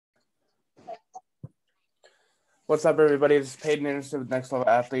What's up, everybody? This is Peyton Anderson with Next Level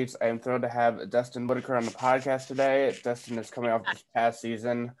Athletes. I am thrilled to have Destin Whitaker on the podcast today. Destin is coming off this past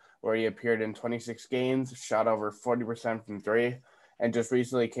season where he appeared in 26 games, shot over 40% from three, and just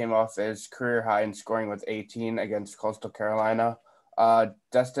recently came off his career high in scoring with 18 against Coastal Carolina.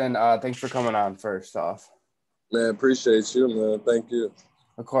 Destin, thanks for coming on first off. Man, appreciate you, man. Thank you.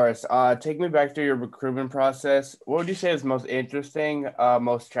 Of course. Take me back to your recruitment process. What would you say is most interesting,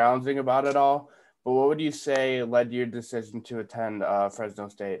 most challenging about it all? But what would you say led to your decision to attend Fresno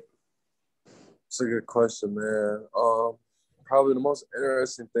State? It's a good question, man. Probably the most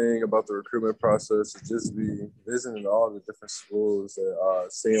interesting thing about the recruitment process is just be visiting all the different schools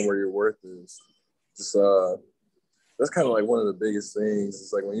and seeing where your worth is. Just that's kind of like one of the biggest things.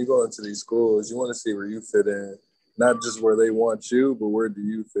 It's like when you go into these schools, you want to see where you fit in, not just where they want you, but where do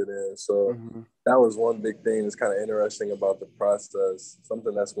you fit in. So that was one big thing that's kind of interesting about the process.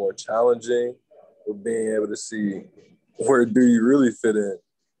 Something that's more challenging, but being able to see where do you really fit in.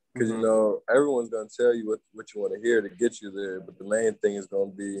 Because, you know, everyone's going to tell you what you want to hear to get you there. But the main thing is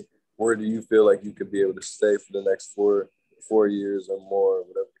going to be, where do you feel like you could be able to stay for the next four years or more,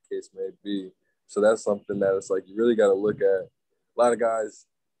 whatever the case may be. So that's something that it's like you really got to look at. A lot of guys,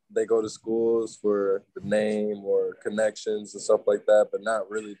 they go to schools for the name or connections and stuff like that, but not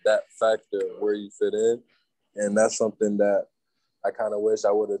really that factor of where you fit in. And that's something that I kind of wish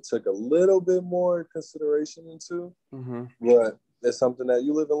I would have took a little bit more consideration into. But it's something that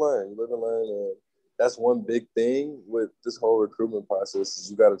you live and learn. And that's one big thing with this whole recruitment process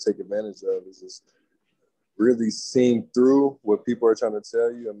is you got to take advantage of is just really seeing through what people are trying to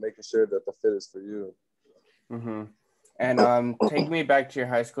tell you and making sure that the fit is for you. And take me back to your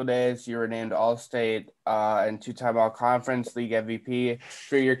high school days. You were named All-State and two-time All-Conference League MVP.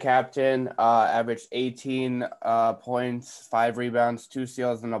 Three-year captain, averaged 18 points, 5 rebounds, 2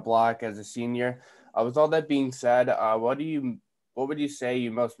 steals, and a block as a senior. With all that being said, what would you say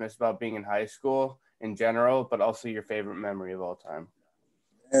you most miss about being in high school in general, but also your favorite memory of all time?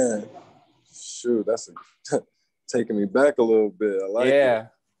 Man, shoot, that's taking me back a little bit. I like it.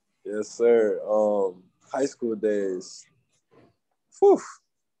 Yes, sir. High school days. Whew.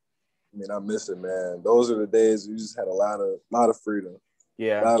 I mean, I miss it, man. Those are the days you just had a lot of freedom.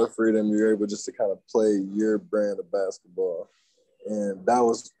 Yeah. A lot of freedom. You're able just to kind of play your brand of basketball. And that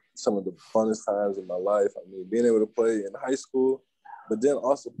was some of the funnest times in my life. I mean, being able to play in high school, but then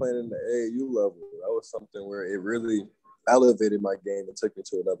also playing in the AAU level, that was something where it really elevated my game and took me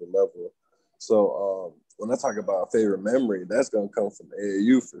to another level. So when I talk about a favorite memory, that's going to come from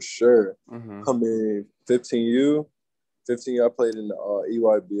AAU for sure. I mean, 15U, I played in the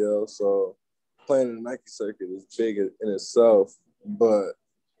EYBL, so playing in the Nike circuit is big in itself. But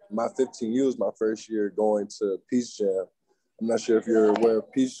my 15U was my first year going to Peace Jam. I'm not sure if you're aware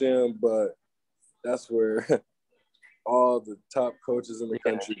of Peace Jam, but that's where all the top coaches in the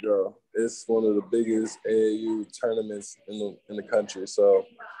country go. It's one of the biggest AAU tournaments in the country. So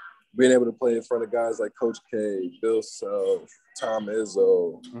being able to play in front of guys like Coach K, Bill Self, Tom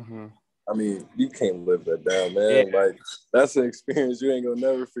Izzo, I mean, you can't live that down, man. Yeah. Like, that's an experience you ain't going to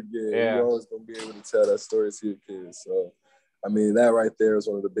never forget. Yeah. You're always going to be able to tell that story to your kids. So, I mean, that right there is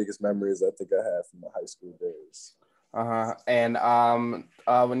one of the biggest memories I think I have from my high school days. And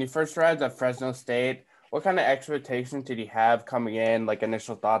when you first arrived at Fresno State, what kind of expectations did you have coming in, like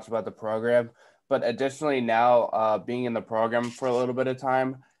initial thoughts about the program? But additionally now, being in the program for a little bit of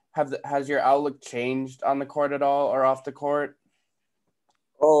time, has your outlook changed on the court at all or off the court?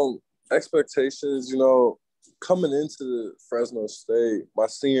 Expectations, you know, coming into Fresno State, my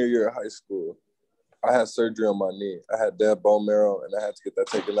senior year of high school, I had surgery on my knee. I had dead bone marrow, and I had to get that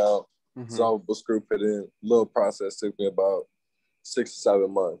taken out. Solvable screw put in. Little process took me about 6 to 7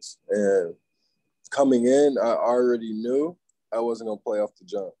 months. And coming in, I already knew I wasn't going to play off the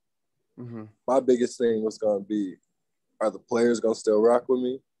jump. My biggest thing was going to be, are the players going to still rock with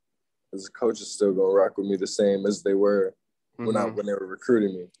me? Is the coaches still going to rock with me the same as they were when they were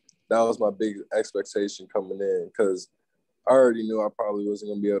recruiting me? That was my big expectation coming in because I already knew I probably wasn't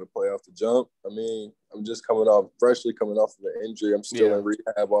going to be able to play off the jump. I mean, I'm just freshly coming off of an injury. I'm still in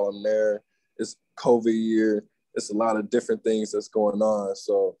rehab while I'm there. It's COVID year. It's a lot of different things that's going on.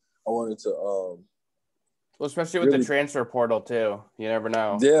 So I wanted to well, especially with the transfer portal too. You never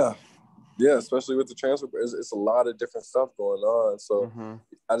know. Yeah, especially with the transfer. It's a lot of different stuff going on. So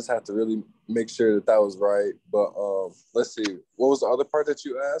I just had to really make sure that was right. But let's see. What was the other part that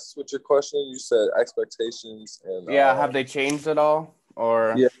you asked with your question? You said expectations. And have they changed at all?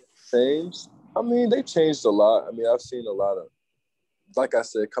 Or changed? I mean, they changed a lot. I mean, I've seen a lot of, like I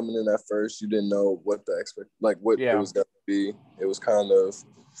said, coming in at first, you didn't know what what it was going to be. It was kind of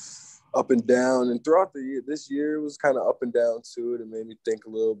up and down. And throughout the year, this year was kind of up and down too. It made me think a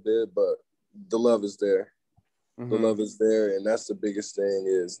little bit, but the love is there. The love is there, and that's the biggest thing.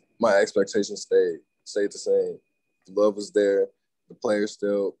 Is my expectations stayed the same. The love was there. The players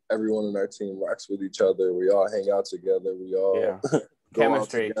still, everyone on our team rocks with each other. We all hang out together. We all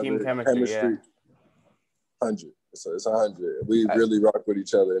chemistry, team chemistry. 100. So it's 100. We really rock with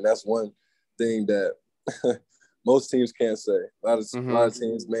each other, and that's one thing that most teams can't say. A lot of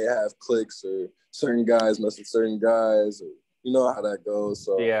teams may have cliques or certain guys mess with certain guys, or you know how that goes.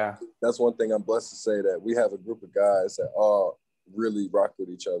 So that's one thing I'm blessed to say, that we have a group of guys that all really rock with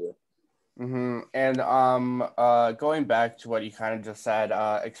each other. And going back to what you kind of just said,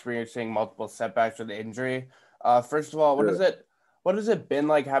 experiencing multiple setbacks with injury. First of all, what has it been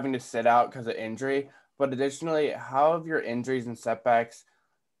like having to sit out because of injury? But additionally, how have your injuries and setbacks,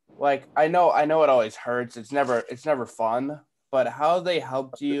 like I know it always hurts. It's never fun, but how have they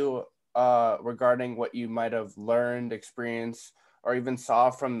helped you regarding what you might have learned, experienced, or even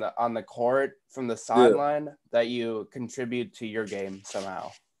saw on the court, from the sideline, that you contribute to your game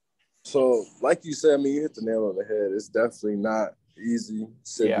somehow? So, like you said, I mean, you hit the nail on the head. It's definitely not easy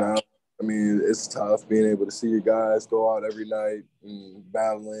sitting out. I mean, it's tough being able to see your guys go out every night and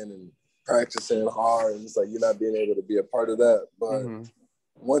battling and practicing hard. And it's like you're not being able to be a part of that. But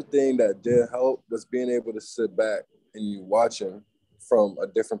one thing that did help was being able to sit back and you watching from a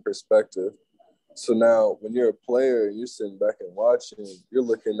different perspective. So now when you're a player and you're sitting back and watching, you're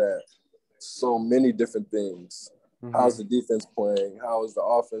looking at so many different things. How's the defense playing? How is the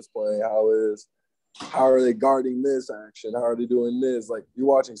offense playing? How are they guarding this action? How are they doing this? Like, you're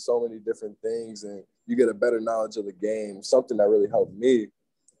watching so many different things and you get a better knowledge of the game. Something that really helped me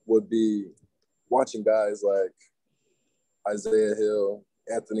would be watching guys like Isaiah Hill,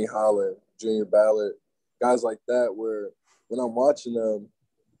 Anthony Holland, Junior Ballard, guys like that, where when I'm watching them,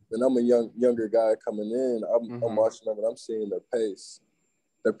 when I'm a younger guy coming in, I'm watching them and I'm seeing their pace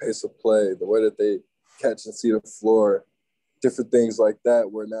of play, the way that they catch and see the floor, different things like that,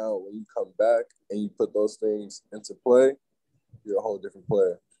 where now when you come back and you put those things into play, you're a whole different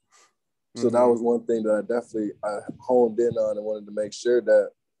player. So that was one thing that I honed in on and wanted to make sure that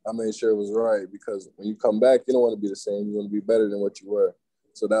I made sure it was right, because when you come back, you don't want to be the same. You want to be better than what you were.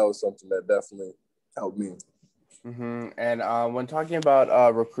 So that was something that definitely helped me. And when talking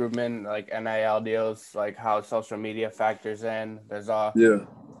about recruitment, like NIL deals, like how social media factors in, there's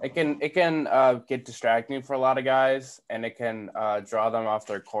it can get distracting for a lot of guys, and it can draw them off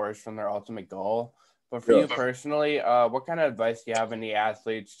their course from their ultimate goal. But for you personally, what kind of advice do you have in the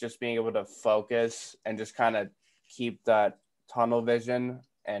athletes just being able to focus and just kind of keep that tunnel vision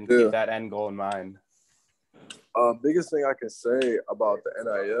and keep that end goal in mind? Biggest thing I can say about the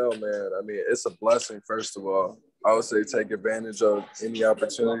NIL, man, I mean, it's a blessing, first of all. I would say take advantage of any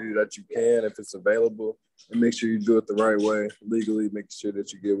opportunity that you can if it's available, and make sure you do it the right way, legally, make sure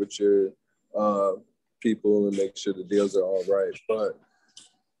that you get with your people and make sure the deals are all right. But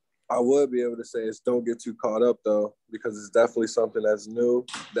I would be able to say is don't get too caught up, though, because it's definitely something that's new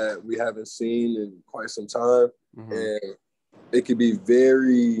that we haven't seen in quite some time. And it can be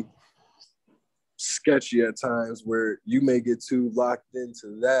very sketchy at times where you may get too locked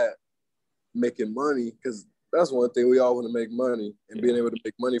into that, making money, because that's one thing. We all want to make money, and being able to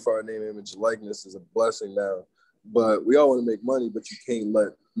make money for our name, image, and likeness is a blessing now. But we all want to make money, but you can't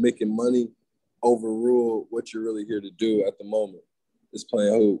let making money overrule what you're really here to do at the moment. It's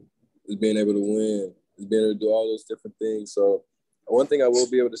playing hoop. It's being able to win. It's being able to do all those different things. So one thing I will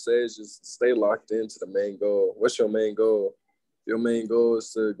be able to say is just stay locked into the main goal. What's your main goal? If your main goal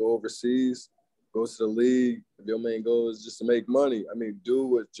is to go overseas, go to the league. If your main goal is just to make money, I mean, do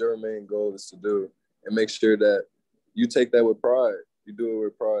what your main goal is to do. And make sure that you take that with pride. You do it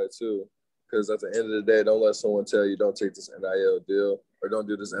with pride, too. Because at the end of the day, don't let someone tell you don't take this NIL deal or don't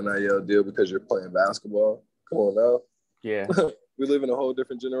do this NIL deal because you're playing basketball. Come on now. Yeah. We live in a whole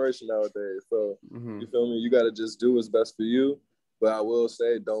different generation nowadays. So, you feel me? You got to just do what's best for you. But I will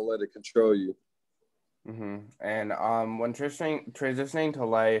say, don't let it control you. And when transitioning to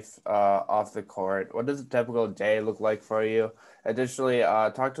life off the court, what does a typical day look like for you? Additionally,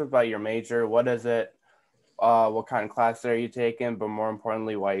 talk to us about your major. What is it? What kind of class are you taking? But more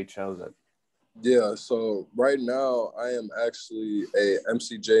importantly, why you chose it? Yeah, so right now I am actually a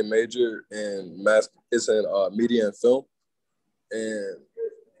MCJ major in math. It's in media and film. And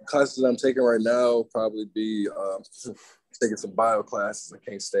classes I'm taking right now probably be taking some bio classes. I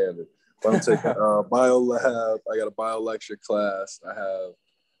can't stand it. But I'm taking bio lab. I got a bio lecture class. I have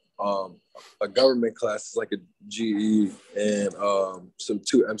a government class. It's like a GE, and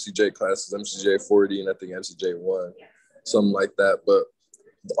two MCJ classes, MCJ 40 and I think MCJ 1, something like that. But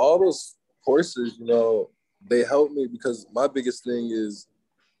all those courses, they help me because my biggest thing is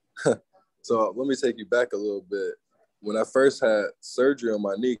so let me take you back a little bit. When I first had surgery on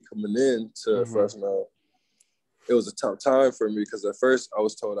my knee coming in to Fresno, it was a tough time for me because at first I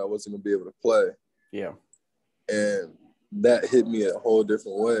was told I wasn't gonna be able to play. Yeah. And that hit me a whole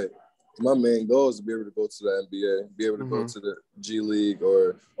different way. My main goal is to be able to go to the NBA, be able to go to the G League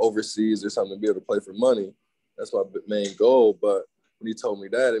or overseas or something, be able to play for money. That's my main goal. But when he told me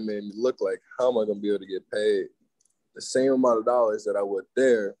that, it made me look like, how am I going to be able to get paid the same amount of dollars that I would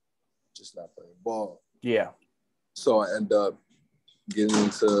there, just not playing ball? Yeah. So I end up getting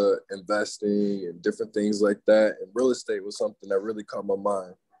into investing and different things like that. And real estate was something that really caught my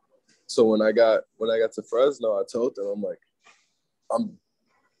mind. So when I got to Fresno, I told them, I'm like, I'm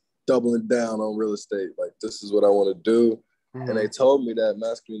doubling down on real estate. Like, this is what I want to do. And they told me that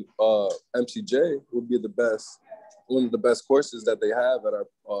MCJ would be one of the best courses that they have at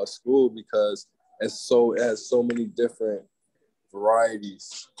our school because it has so many different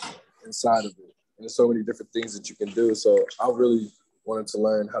varieties inside of it. And there's so many different things that you can do. So I really wanted to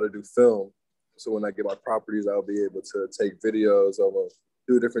learn how to do film. So when I get my properties, I'll be able to take videos of them,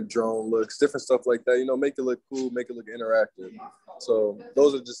 do different drone looks, different stuff like that, make it look cool, make it look interactive. So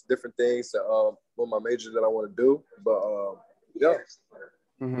those are just different things that what my major that I want to do. But yeah.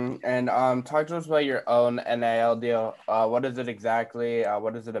 And talk to us about your own NIL deal. What is it exactly?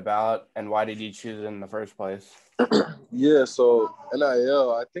 What is it about? And why did you choose it in the first place? Yeah, so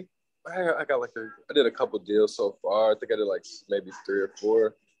NIL, I think I got I did a couple deals so far. I think I did like maybe 3 or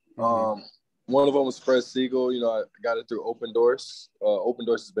 4. One of them was Fred Siegel. I got it through Open Doors. Open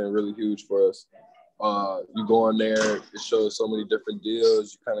Doors has been really huge for us. You go on there, it shows so many different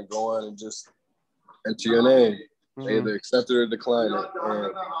deals. You kind of go on and just enter your name. They either accept it or decline it.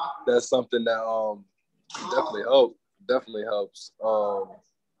 And that's something that definitely helps.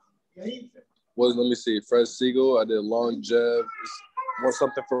 Let me see, Fred Siegel. I did Long Jev. Want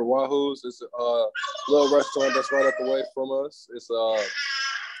something for Wahoo's? It's a little restaurant that's right up the way from us. It's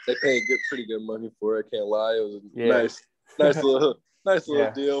they pay pretty good money for it. I can't lie. It was a nice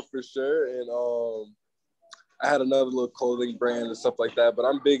little deal for sure. And I had another little clothing brand and stuff like that. But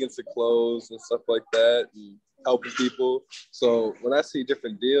I'm big into clothes and stuff like that and helping people. So when I see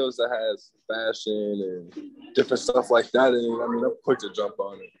different deals that has fashion and different stuff like that, I'm quick to jump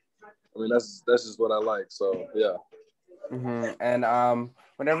on it. That's just what I like. So yeah. And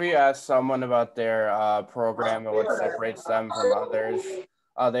whenever you ask someone about their program and what separates them from others,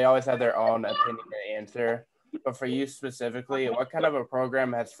 they always have their own opinion and answer. But for you specifically, what kind of a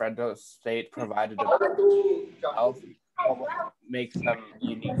program has Fresno State provided to health? What makes them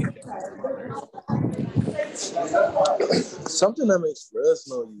unique and different from others? Something that makes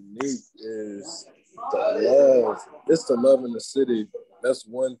Fresno unique is the love. It's the love in the city. That's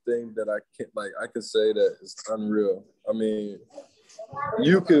one thing that I could say that is unreal.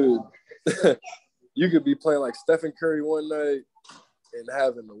 You could you could be playing like Stephen Curry one night and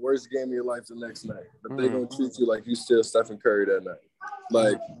having the worst game of your life the next night, but they're gonna treat you like you still Stephen Curry that night.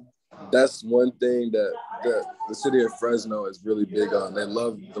 Like, that's one thing that the city of Fresno is really big on. They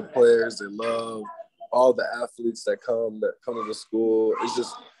love the players. They love all the athletes that come to the school.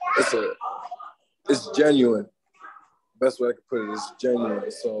 It's genuine. Best way I could put it is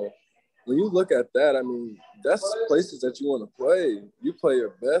genuine. So when you look at that, that's places that you want to play. You play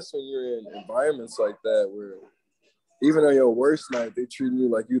your best when you're in environments like that where even on your worst night, they treat you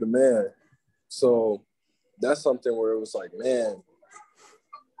like you the man. So that's something where it was like, man,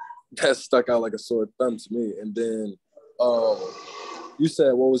 that stuck out like a sore thumb to me. And then you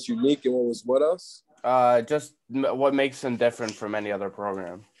said what was unique and what was what else? Just what makes them different from any other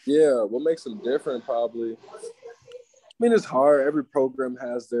program. Yeah, what makes them different probably. It's hard. Every program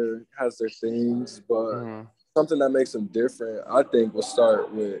has their things, but something that makes them different, I think, will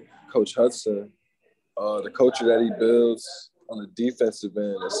start with Coach Hudson. The culture that he builds on the defensive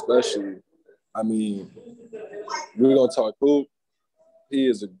end, especially. We're gonna talk hoop. He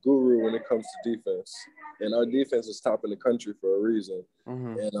is a guru when it comes to defense, and our defense is top in the country for a reason.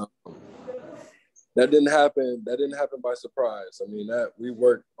 And that didn't happen. That didn't happen by surprise. That we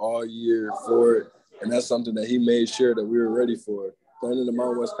worked all year for it, and that's something that he made sure that we were ready for. Playing in the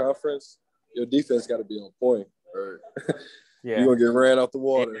Mountain West Conference, your defense got to be on point, or you're gonna get ran out the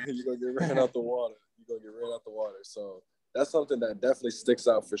water. You're gonna get ran out the water. So that's something that definitely sticks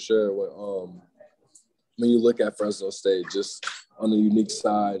out for sure when you look at Fresno State, just on the unique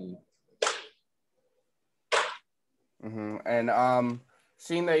side. And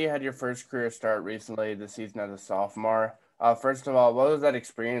seeing that you had your first career start recently this season as a sophomore, first of all, what was that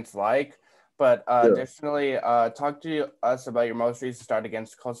experience like? But Yeah. additionally, talk to us about your most recent start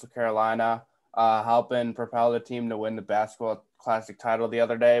against Coastal Carolina, helping propel the team to win the basketball classic title the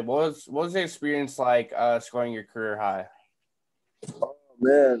other day. What was the experience like scoring your career high? Oh,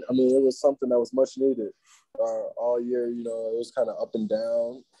 man, I mean, it was something that was much needed all year. You know, it was kind of up and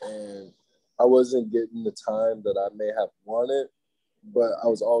down, and I wasn't getting the time that I may have wanted, but I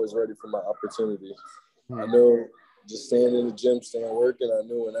was always ready for my opportunity. I knew just staying in the gym, staying working, I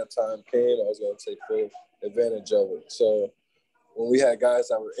knew when that time came, I was going to take full advantage of it. So when we had guys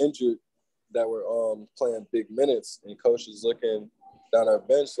that were injured, that were playing big minutes, and coach was looking down our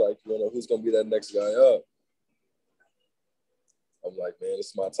bench like, you know, who's going to be that next guy up? I'm like, man, this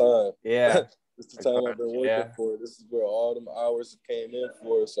is my time. Yeah. This is the time I've been working for. This is where all them hours came in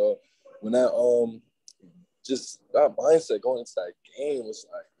for. So when that just that mindset going into that game was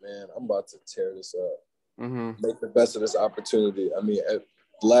like, man, I'm about to tear this up. Make the best of this opportunity. I mean, at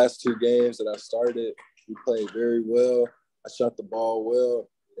the last two games that I started, we played very well. I shot the ball well,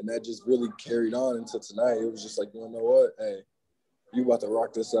 and that just really carried on into tonight. It was just like, you know what? Hey, you about to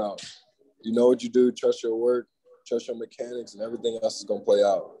rock this out. You know what you do. Trust your work. Trust your mechanics, and everything else is going to play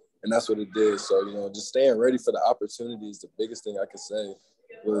out. And that's what it did. So, you know, just staying ready for the opportunity is the biggest thing I could say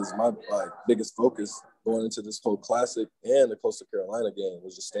was my biggest focus going into this whole classic and the Coastal Carolina game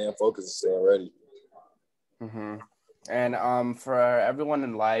was just staying focused and staying ready. And for everyone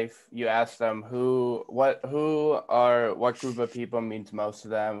in life, you ask them what group of people means most to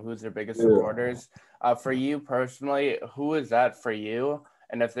them, who's their biggest supporters. For you personally, who is that for you?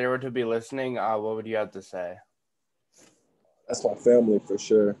 And if they were to be listening, what would you have to say? That's my family for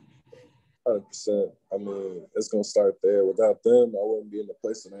sure. 100%. I mean, it's going to start there. Without them, I wouldn't be in the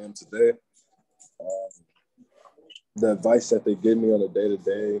place that I am today. The advice that they give me on a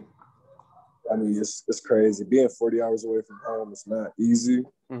day-to-day, I mean, it's crazy. Being 40 hours away from home is not easy.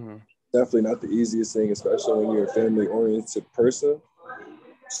 Definitely not the easiest thing, especially when you're a family-oriented person.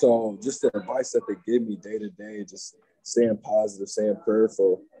 So just the advice that they give me day-to-day, just staying positive, staying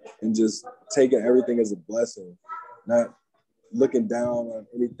prayerful, and just taking everything as a blessing, not looking down on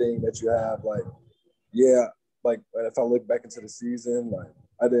anything that you have. Like if I look back into the season, like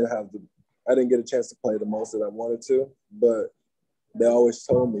I didn't get a chance to play the most that I wanted to, but they always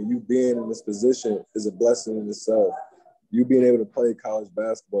told me you being in this position is a blessing in itself. You being able to play college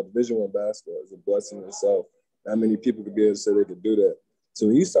basketball, Division I basketball, is a blessing in itself. Not many people could be able to say they could do that. So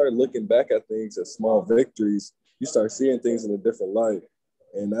when you start looking back at things as small victories, you start seeing things in a different light.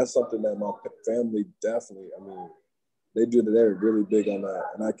 And that's something that my family definitely, I mean, they're really big on that.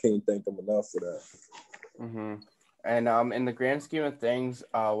 And I can't thank them enough for that. And in the grand scheme of things,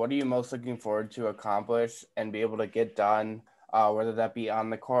 what are you most looking forward to accomplish and be able to get done, whether that be on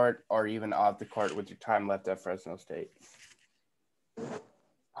the court or even off the court with your time left at Fresno State?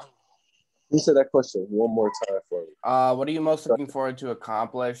 You said that question one more time for me. What are you most looking forward to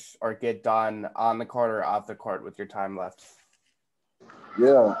accomplish or get done on the court or off the court with your time left?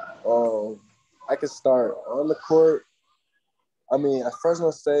 Yeah, I could start on the court. I mean, at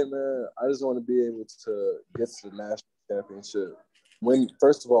Fresno State, man, I just want to be able to get to the national championship.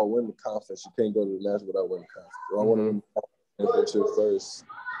 First of all, win the conference. You can't go to the national without winning the conference. So I want to win the championship first.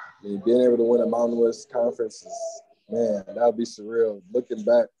 I mean, being able to win a Mountain West conference is, man, that would be surreal. Looking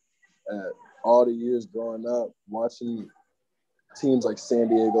back at all the years growing up, watching teams like San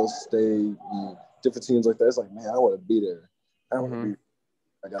Diego State and different teams like that, it's like, man, I want to be there. I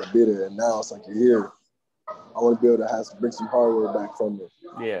got to be there. And now it's like, you're here. I want to be able to bring some hardware back from it.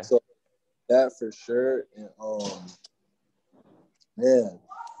 Yeah. So that for sure. And man,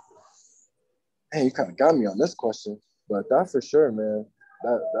 you kind of got me on this question, but that for sure, man.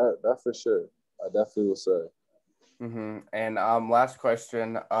 That for sure. I definitely will say. And last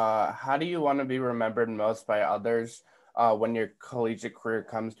question, how do you want to be remembered most by others when your collegiate career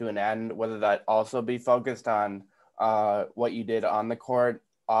comes to an end, whether that also be focused on what you did on the court,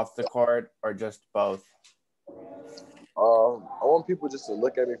 off the court, or just both? I want people just to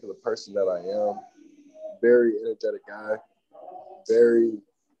look at me for the person that I am. Very energetic guy. Very,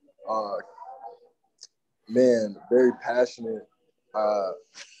 very passionate.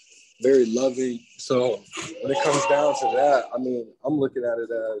 Very loving. So when it comes down to that, I mean, I'm looking at it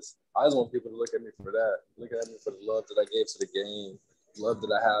as I just want people to look at me for that. Look at me for the love that I gave to the game, love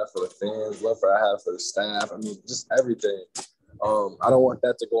that I have for the fans, love that I have for the staff. I mean, just everything. I don't want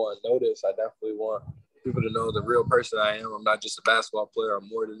that to go unnoticed. I definitely want people to know the real person I am. I'm not just a basketball player. I'm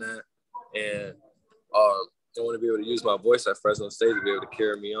more than that. And I want to be able to use my voice at Fresno State to be able to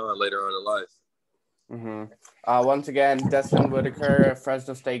carry me on later on in life. Once again, Destin Whitaker,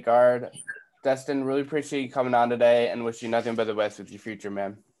 Fresno State guard. Destin, really appreciate you coming on today and wish you nothing but the best with your future,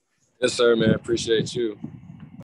 man. Yes, sir, man. Appreciate you.